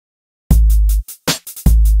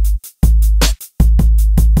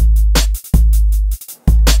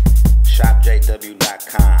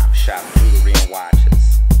jewelry and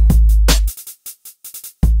watches.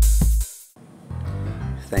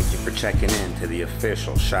 Thank you for checking in to the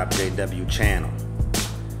official Shopjw channel.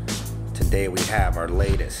 Today we have our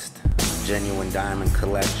latest genuine diamond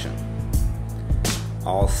collection,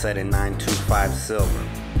 all set in 925 silver,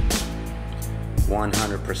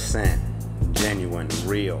 100% genuine,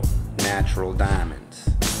 real, natural diamonds,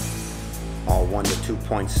 all 1 to 2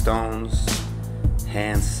 point stones,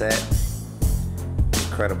 hand set.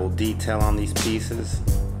 Incredible detail on these pieces,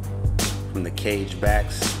 from the cage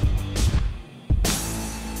backs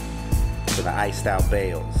to the iced out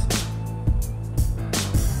bales.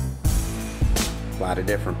 A lot of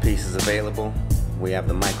different pieces available. We have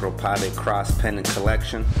the micro Pave cross pendant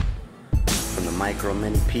collection, from the micro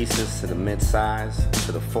mini pieces to the mid-size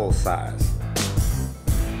to the full size.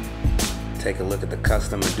 Take a look at the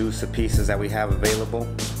custom Medusa pieces that we have available,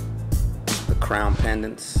 the crown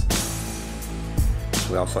pendants.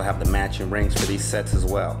 We also have the matching rings for these sets as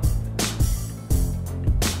well.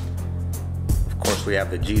 Of course, we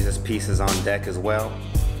have the Jesus pieces on deck as well.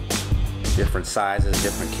 Different sizes,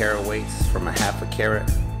 different carat weights, from a ½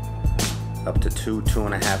 carat up to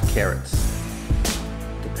 2.5 carats,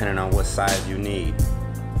 depending on what size you need.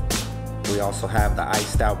 We also have the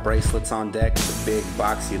iced out bracelets on deck, the big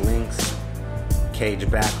boxy links, cage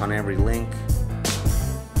back on every link,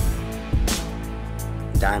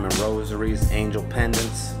 diamond rosaries, angel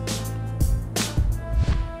pendants.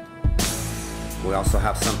 We also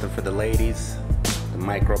have something for the ladies, the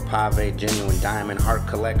micro Pave genuine diamond heart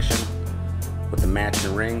collection with the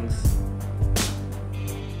matching rings.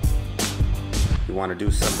 You want to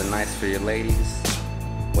do something nice for your ladies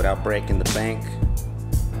without breaking the bank.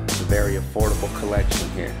 It's a very affordable collection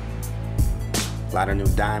here. A lot of new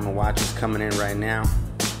diamond watches coming in right now.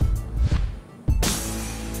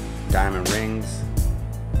 Diamond rings.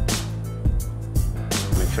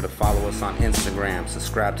 Make sure to follow us on Instagram.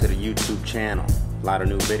 Subscribe to the YouTube channel. A lot of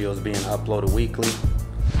new videos being uploaded weekly.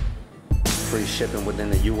 Free shipping within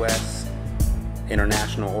the US.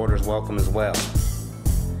 International orders welcome as well.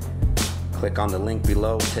 Click on the link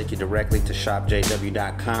below, take you directly to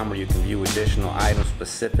shopjw.com, where you can view additional item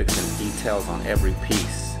specifics and details on every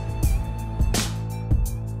piece.